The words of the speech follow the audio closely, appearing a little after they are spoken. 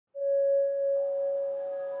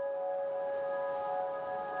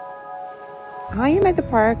I am at the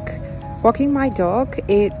park walking my dog.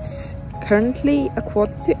 It's currently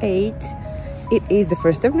 7:45. It is the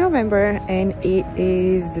 1st of November and it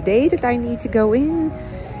is the day that I need to go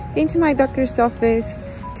into my doctor's office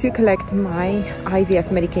to collect my IVF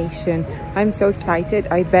medication. I'm so excited.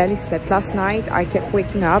 I barely slept last night. I kept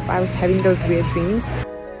waking up. I was having those weird dreams.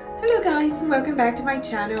 Hello guys, and welcome back to my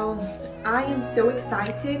channel. I am so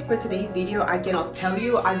excited for today's video. I cannot tell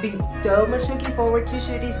you. I've been so much looking forward to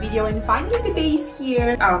shoot this video, and finally the day is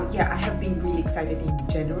here. Yeah, I have been really excited in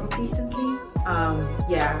general recently.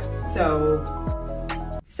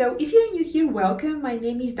 So if you're new here, welcome. My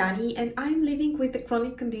name is Dani and I'm living with a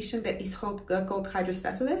chronic condition that is called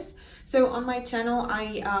hydrocephalus. So on my channel,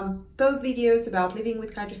 I post videos about living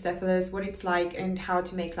with hydrocephalus, what it's like and how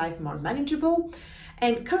to make life more manageable.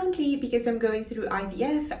 And currently, because I'm going through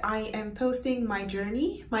IVF, I am posting my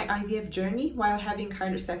journey, my IVF journey while having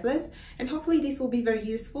hydrocephalus. And hopefully this will be very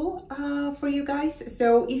useful for you guys.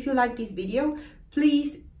 So if you like this video,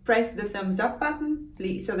 please press the thumbs up button,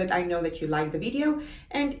 please, so that I know that you like the video.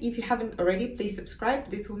 And if you haven't already, please subscribe.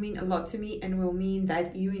 This will mean a lot to me and will mean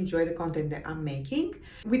that you enjoy the content that I'm making.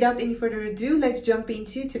 Without any further ado, let's jump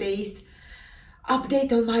into today's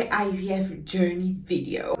update on my IVF journey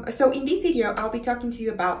video. So in this video, I'll be talking to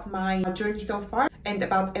you about my journey so far and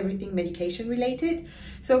about everything medication related.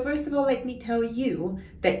 So first of all, let me tell you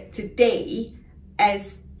that today,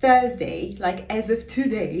 as Thursday, like as of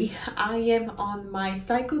today, I am on my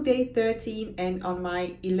cycle day 13 and on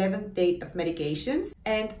my 11th day of medications.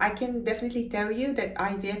 And I can definitely tell you that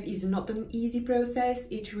IVF is not an easy process.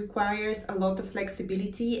 It requires a lot of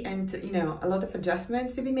flexibility and, you know, a lot of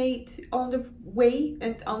adjustments to be made on the way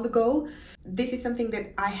and on the go. This is something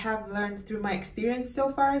that I have learned through my experience so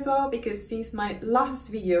far as well, because since my last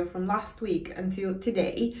video from last week until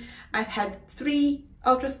today, I've had 3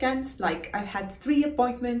 ultrascans. Like, I've had 3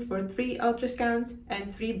 appointments for 3 ultrascans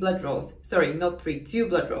and 3 blood draws. Sorry, not 3, 2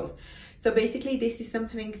 blood draws. So basically this is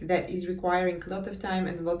something that is requiring a lot of time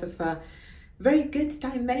and a lot of very good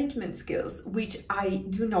time management skills, which I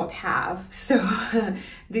do not have. So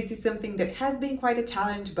this is something that has been quite a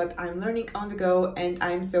challenge, but I'm learning on the go and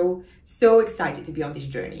I'm so excited to be on this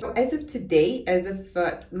journey. So as of today, as of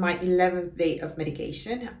my 11th day of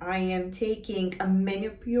medication, I am taking a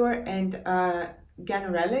Menopur and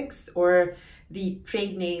Ganirelix, or the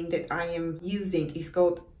trade name that I am using is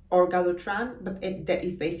called Orgalutran, but that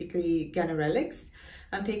is basically Ganirelix.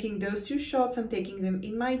 I'm taking those 2 shots. I'm taking them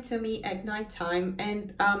in my tummy at night time,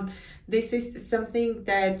 and this is something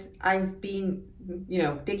that I've been, you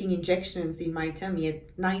know, taking injections in my tummy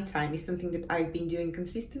at night time is something that I've been doing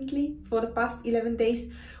consistently for the past 11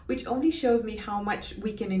 days, which only shows me how much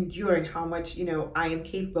we can endure and how much, you know, I am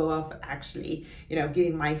capable of actually, you know,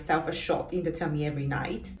 giving myself a shot in the tummy every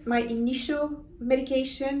night. My initial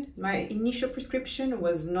medication, my initial prescription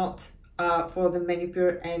was not for the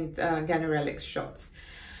Menopur and Ganirelix shots.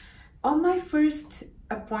 On my first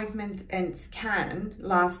appointment and scan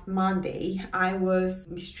last Monday, I was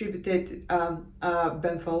distributed a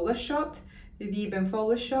Bemfola shot. The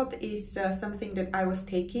Bemfola shot is something that I was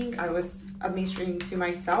taking. I was administering to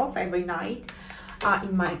myself every night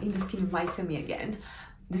in the skin of my tummy again.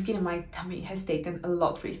 The skin of my tummy has taken a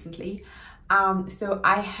lot recently. So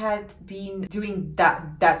I had been doing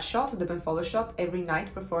that shot, the Bemfola shot, every night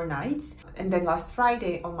for 4 nights. And then last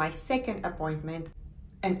Friday on my second appointment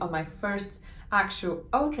and on my first actual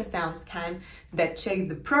ultrasound scan that checked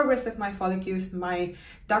the progress of my follicles, my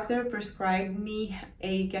doctor prescribed me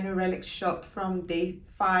a Ganirelix shot from day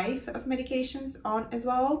 5 of medications on as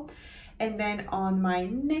well. And then on my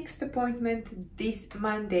next appointment this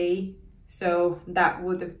Monday, so that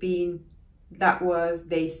was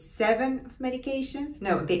day 7 of medications,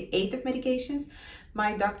 no, day 8 of medications,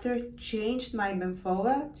 my doctor changed my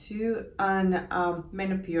Bemfola to an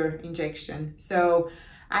Menopur injection. So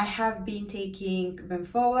I have been taking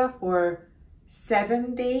Bemfola for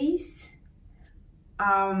 7 days,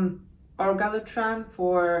 Orgalutran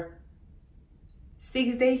for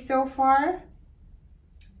 6 days so far,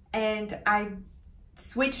 and I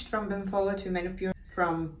switched from Bemfola to Menopur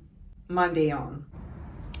from Monday on.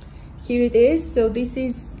 Here it is. So this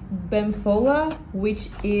is Bemfola, which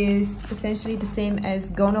is essentially the same as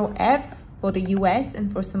Gono-F for the US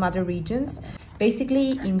and for some other regions.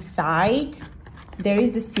 Basically inside there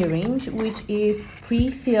is a syringe which is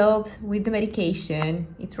pre-filled with the medication.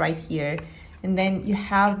 It's right here. And then you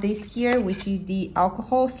have this here, which is the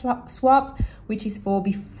alcohol swab, which is for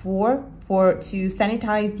to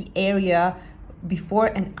sanitize the area before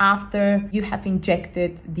and after you have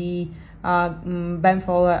injected the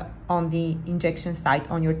Bemfola on the injection site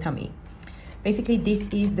on your tummy. Basically, this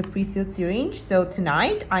is the pre-filled syringe. So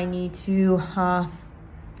tonight I need to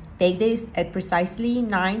take this at precisely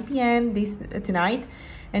 9 p.m. tonight,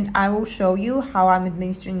 and I will show you how I'm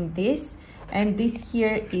administering this. And this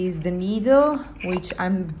here is the needle, which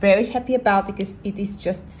I'm very happy about because it is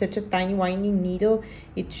just such a tiny whiny needle.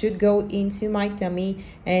 It should go into my tummy,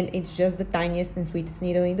 and it's just the tiniest and sweetest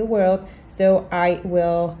needle in the world. So I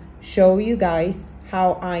will show you guys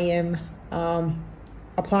how I am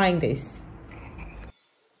applying this.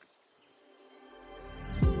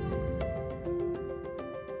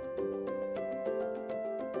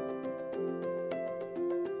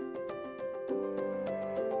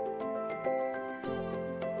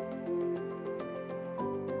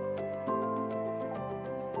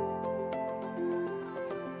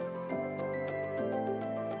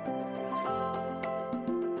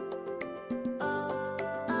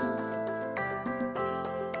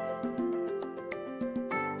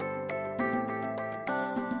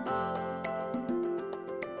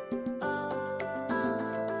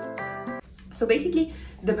 So basically,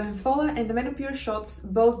 the Benfola and the Menopure shots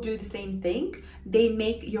both do the same thing. They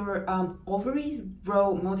make your ovaries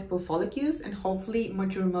grow multiple follicles and hopefully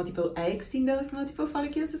mature multiple eggs in those multiple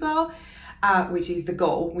follicles as well, which is the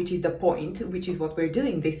goal, which is the point, which is what we're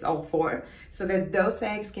doing this all for, so that those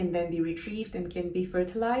eggs can then be retrieved and can be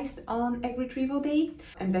fertilized on egg retrieval day.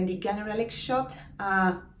 And then the ganirelix shot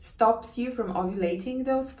stops you from ovulating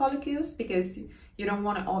those follicles, because you don't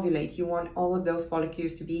want to ovulate. You want all of those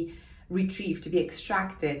follicles to be retrieved, to be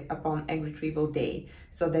extracted upon egg retrieval day,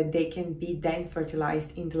 so that they can be then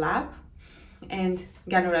fertilized in the lab. And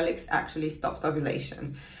ganirelix actually stops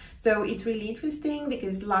ovulation. So it's really interesting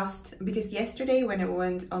because yesterday when I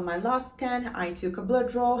went on my last scan, I took a blood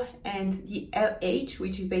draw, and the LH,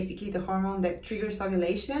 which is basically the hormone that triggers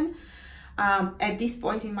ovulation, at this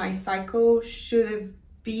point in my cycle should have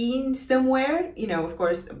been somewhere, you know, of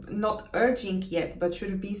course not urging yet, but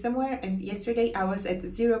should have been somewhere. And yesterday I was at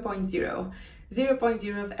 0.0 of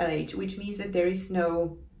LH, which means that there is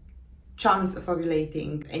no chance of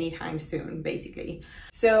ovulating anytime soon, basically.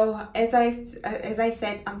 So as I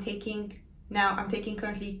said, I'm taking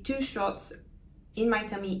currently 2 shots in my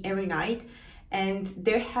tummy every night, and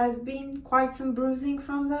there has been quite some bruising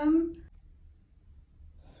from them.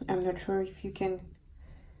 I'm not sure if you can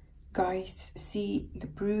guys see the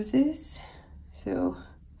bruises. So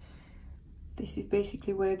this is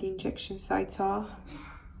basically where the injection sites are.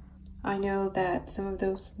 I know that some of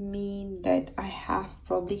those mean that I have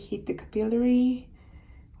probably hit the capillary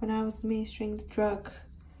when I was administering the drug,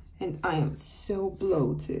 and I am so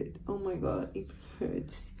bloated. Oh my god, it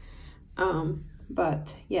hurts. But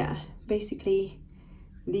yeah, basically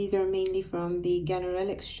these are mainly from the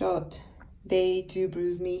ganirelix shot. They do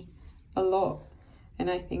bruise me a lot, and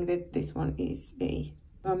I think that this one is a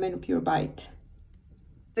Menopure bite.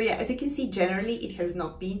 So yeah, as you can see, generally it has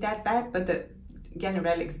not been that bad, but the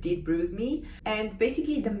ganirelix did bruise me. And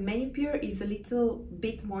basically the Menopure is a little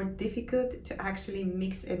bit more difficult to actually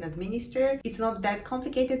mix and administer. It's not that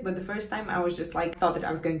complicated, but the first time I was just like, thought that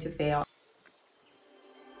I was going to fail.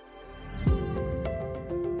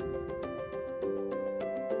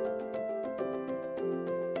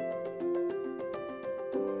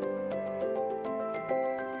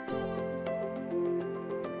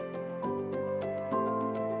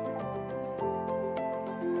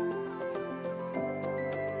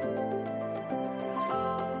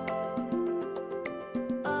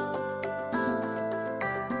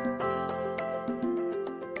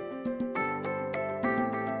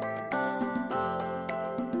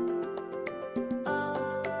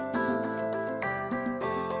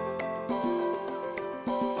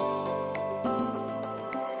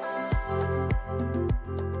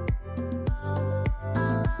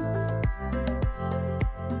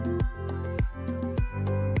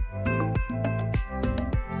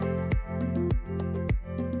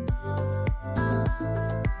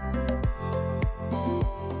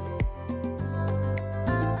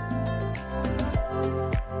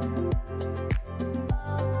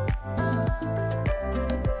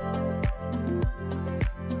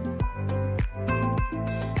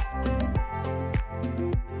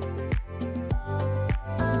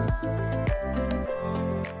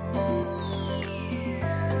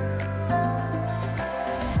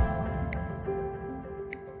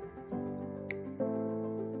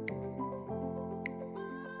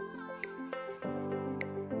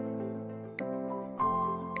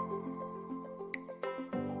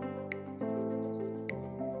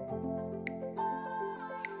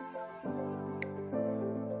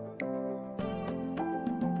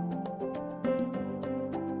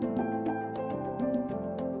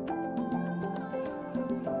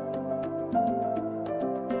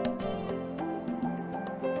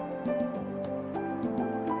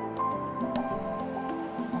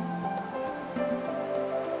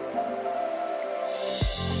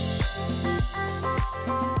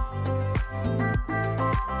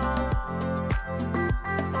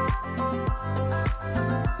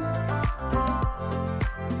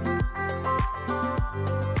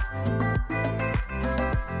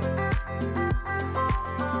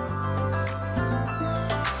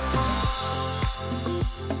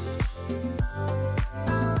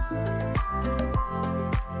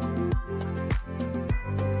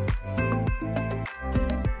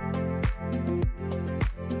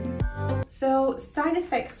 So side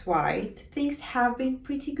effects wise, things have been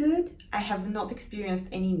pretty good. I have not experienced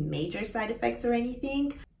any major side effects or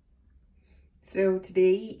anything. So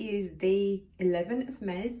today is day 11 of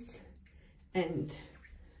meds and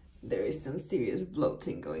there is some serious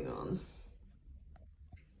bloating going on.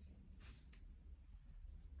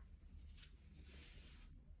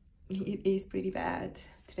 It is pretty bad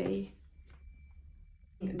today.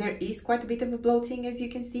 There is quite a bit of a bloating, as you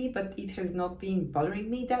can see, but it has not been bothering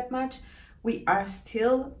me that much. We are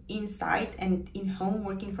still inside and in home,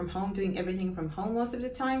 working from home, doing everything from home most of the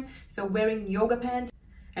time. So wearing yoga pants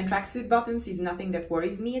and tracksuit bottoms is nothing that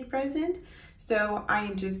worries me at present. So I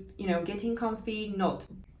am just, you know, getting comfy, not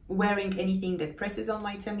wearing anything that presses on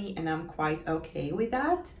my tummy, and I'm quite okay with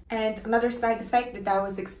that. And another side effect that I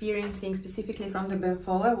was experiencing specifically from the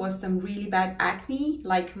benfola was some really bad acne.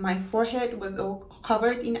 Like my forehead was all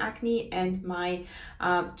covered in acne and my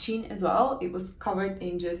chin as well. It was covered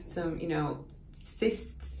in just some, you know,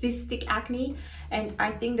 cystic acne, and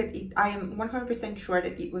I think that I am 100% sure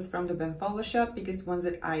that it was from the benfola shot, because once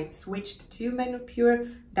that I switched to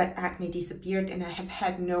Menopure, that acne disappeared and I have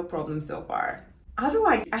had no problem so far.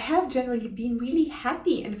 Otherwise, I have generally been really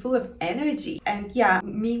happy and full of energy. And yeah,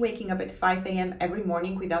 me waking up at 5 a.m. every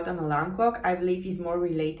morning without an alarm clock, I believe is more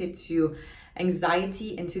related to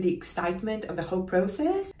anxiety and to the excitement of the whole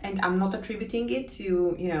process. And I'm not attributing it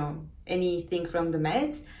to, you know, anything from the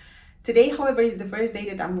meds. Today, however, is the first day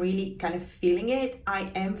that I'm really kind of feeling it.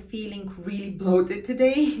 I am feeling really bloated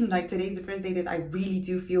today. Like today is the first day that I really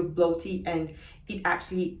do feel bloaty, and it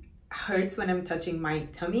actually hurts when I'm touching my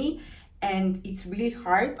tummy. And it's really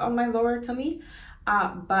hard on my lower tummy,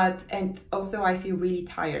 and also I feel really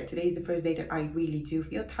tired. Today is the first day that I really do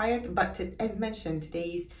feel tired, but as mentioned, today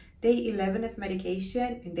is day 11 of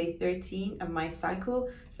medication and day 13 of my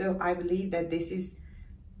cycle, so I believe that this is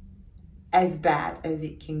as bad as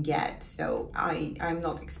it can get. So I'm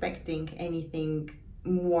not expecting anything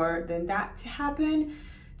more than that to happen.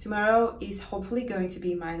 Tomorrow is hopefully going to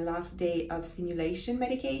be my last day of stimulation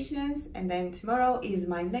medications, and then tomorrow is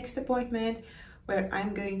my next appointment where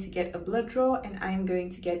I'm going to get a blood draw and I'm going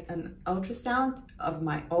to get an ultrasound of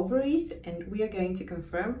my ovaries, and we are going to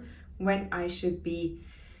confirm when I should be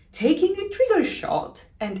taking a trigger shot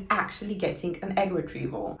and actually getting an egg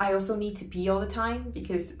retrieval. I also need to pee all the time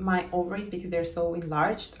because my ovaries, because they're so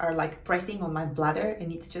enlarged, are like pressing on my bladder,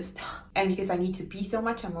 and it's just, and because I need to pee so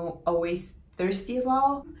much, I'm always thirsty as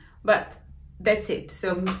well. But that's it,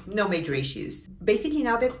 so no major issues. Basically,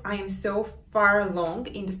 now that I am so far along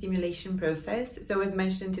in the stimulation process, so as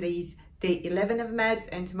mentioned, today is day 11 of meds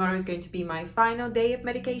and tomorrow is going to be my final day of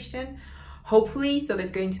medication, hopefully. So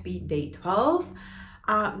that's going to be day 12.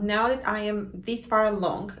 Now that I am this far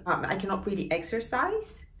along, I cannot really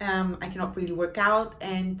exercise, I cannot really work out,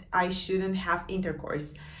 and I shouldn't have intercourse.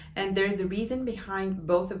 And there's a reason behind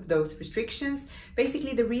both of those restrictions.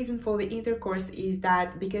 Basically, the reason for the intercourse is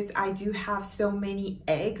that because I do have so many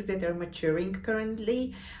eggs that are maturing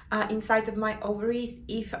currently inside of my ovaries,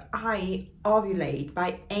 if I ovulate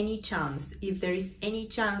by any chance, if there is any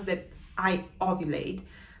chance that I ovulate,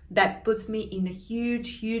 that puts me in a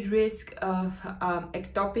huge risk of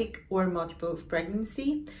ectopic or multiple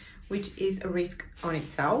pregnancy, which is a risk on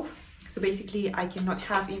itself. So basically, I cannot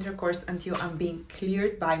have intercourse until I'm being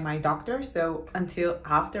cleared by my doctor, so until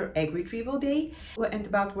after egg retrieval day. And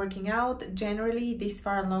about working out, generally this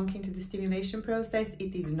far along into the stimulation process,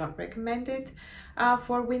 it is not recommended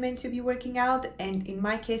for women to be working out. And in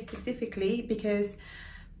my case specifically, because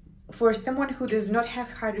for someone who does not have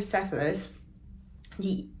hydrocephalus,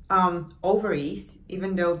 the ovaries,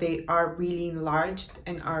 even though they are really enlarged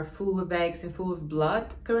and are full of eggs and full of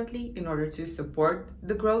blood currently in order to support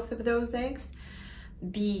the growth of those eggs,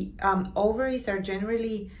 the ovaries are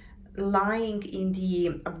generally lying in the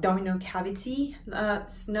abdominal cavity,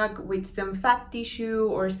 snug with some fat tissue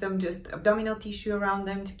or some just abdominal tissue around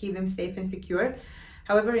them to keep them safe and secure.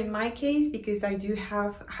 However, in my case, because I do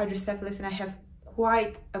have hydrocephalus and I have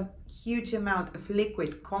quite a huge amount of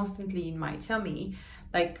liquid constantly in my tummy,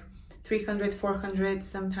 like 300, 400,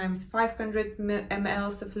 sometimes 500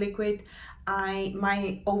 ml of liquid,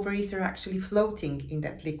 my ovaries are actually floating in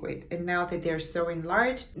that liquid. And now that they're so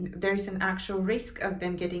enlarged, there's an actual risk of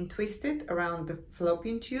them getting twisted around the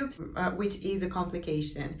fallopian tubes, which is a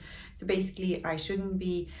complication. So basically, I shouldn't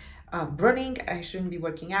be running, I shouldn't be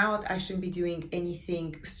working out, I shouldn't be doing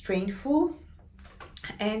anything strainful,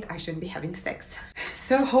 and I shouldn't be having sex.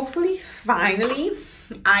 So hopefully, finally,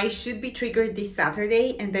 I should be triggered this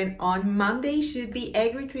Saturday, and then on Monday should be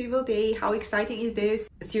egg retrieval day. How exciting is this?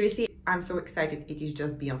 Seriously, I'm so excited, it is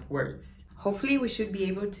just beyond words. hopefully we should be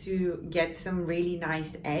able to get some really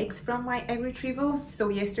nice eggs from my egg retrieval. So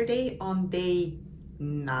yesterday on day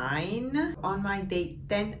 9, on my day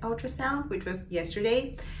 10 ultrasound, which was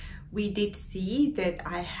yesterday, we did see that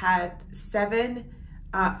I had 7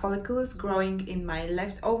 follicles growing in my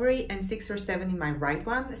left ovary and 6 or 7 in my right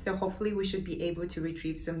one. So hopefully we should be able to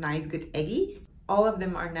retrieve some nice good eggies. All of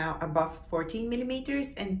them are now above 14 millimeters,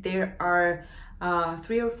 and there are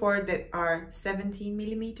 3 or 4 that are 17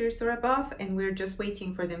 millimeters or above, and we're just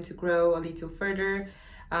waiting for them to grow a little further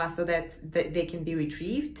so that they can be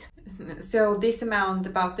retrieved. So this amount,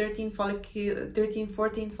 about 13,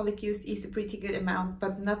 14 follicles, is a pretty good amount,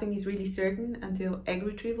 but nothing is really certain until egg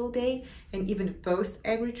retrieval day, and even post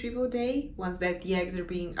egg retrieval day, once that the eggs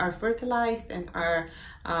are fertilized and are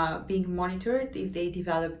being monitored if they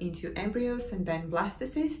develop into embryos and then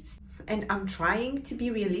blastocysts. And I'm trying to be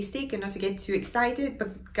realistic and not to get too excited,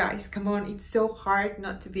 but guys, come on, it's so hard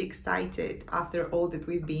not to be excited after all that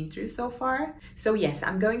we've been through so far. So yes,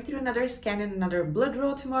 I'm going through another scan and another blood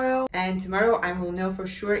draw tomorrow, and tomorrow I will know for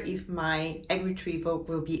sure if my egg retrieval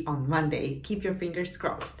will be on Monday. Keep your fingers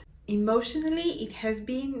crossed. Emotionally, it has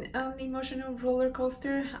been an emotional roller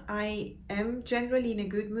coaster. I am generally in a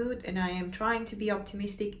good mood, and I am trying to be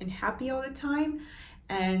optimistic and happy all the time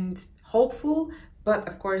and hopeful. But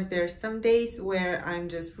of course, there's some days where I'm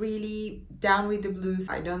just really down with the blues.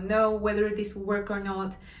 I don't know whether this will work or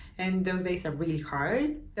not, and those days are really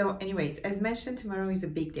hard. So anyways, as mentioned, tomorrow is a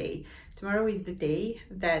big day. Tomorrow is the day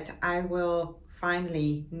that I will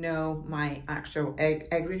finally know my actual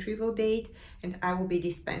egg retrieval date, and I will be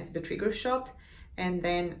dispensed the trigger shot. And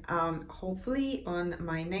then hopefully on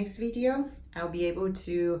my next video, I'll be able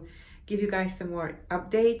to give you guys some more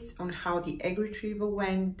updates on how the egg retrieval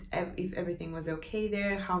went, if everything was okay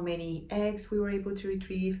there, how many eggs we were able to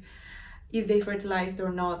retrieve, if they fertilized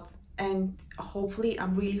or not. And hopefully,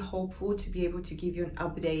 I'm really hopeful to be able to give you an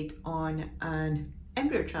update on an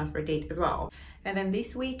embryo transfer date as well. And then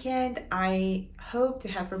this weekend, I hope to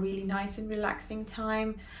have a really nice and relaxing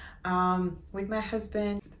time with my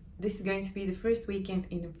husband. This is going to be the first weekend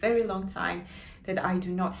in a very long time that I do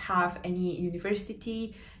not have any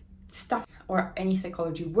university stuff or any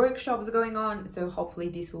psychology workshops going on. So hopefully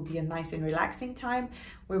this will be a nice and relaxing time.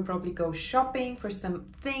 We'll probably go shopping for some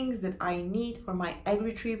things that I need for my egg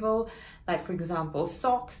retrieval, like for example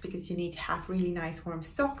socks, because you need to have really nice warm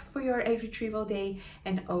socks for your egg retrieval day,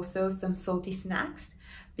 and also some salty snacks,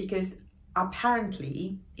 because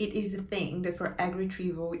apparently it is a thing that for egg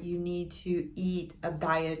retrieval you need to eat a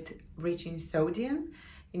diet rich in sodium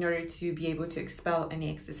in order to be able to expel any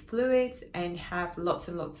excess fluids and have lots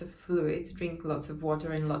and lots of fluids, drink lots of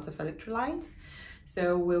water and lots of electrolytes.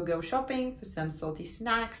 So we'll go shopping for some salty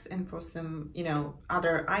snacks and for some,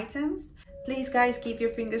 other items. Please guys, keep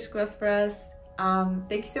your fingers crossed for us.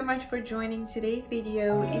 Thank you so much for joining today's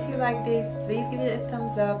video. If you like this, please give it a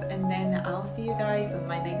thumbs up, and then I'll see you guys on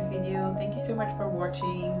my next video. Thank you so much for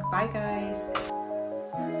watching. Bye guys.